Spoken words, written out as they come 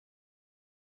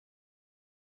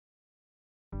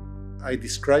I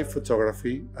describe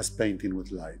photography as painting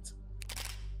with light.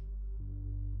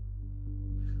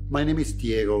 My name is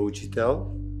Diego Uchitel.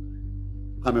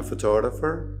 I'm a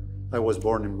photographer. I was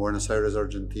born in Buenos Aires,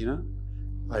 Argentina.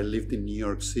 I lived in New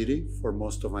York City for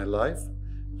most of my life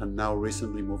and now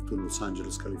recently moved to Los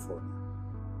Angeles, California.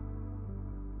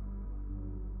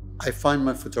 I find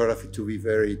my photography to be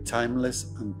very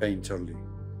timeless and painterly.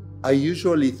 I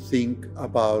usually think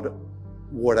about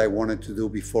what I wanted to do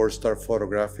before I start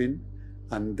photographing,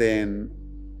 and then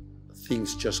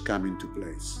things just come into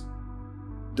place.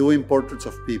 Doing portraits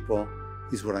of people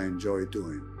is what I enjoy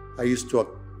doing. I used to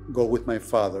go with my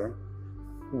father,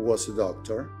 who was a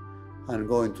doctor, and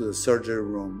go into the surgery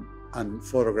room and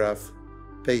photograph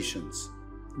patients.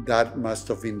 That must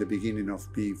have been the beginning of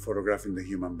me photographing the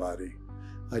human body.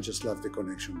 I just love the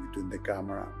connection between the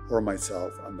camera or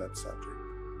myself and that subject.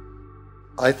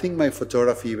 I think my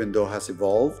photography, even though has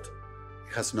evolved,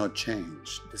 has not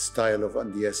changed. The style of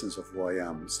and the essence of who I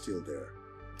am is still there.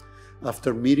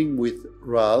 After meeting with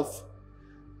Ralph,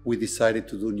 we decided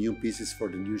to do new pieces for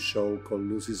the new show called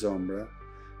Luz y Sombra.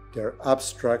 They're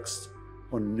abstracts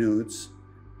on nudes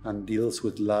and deals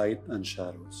with light and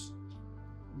shadows.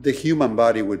 The human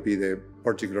body would be the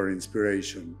particular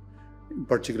inspiration, in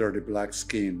particular the black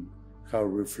skin, how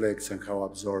it reflects and how it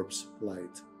absorbs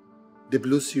light. The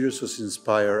Blue series was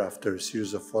inspired after a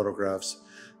series of photographs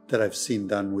that I've seen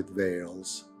done with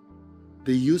veils.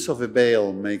 The use of a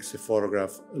veil makes the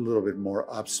photograph a little bit more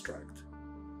abstract.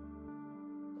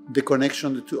 The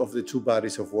connection of the two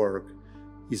bodies of work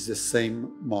is the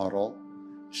same model,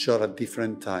 shot at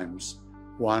different times,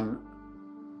 one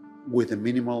with a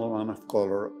minimal amount of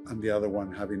color and the other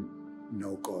one having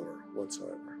no color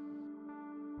whatsoever.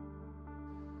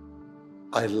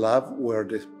 I love where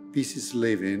the piece is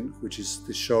living, which is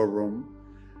the showroom,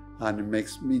 and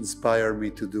it inspire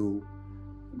me to do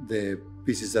the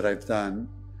pieces that I've done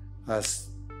as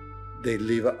they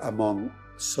live among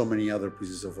so many other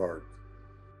pieces of art.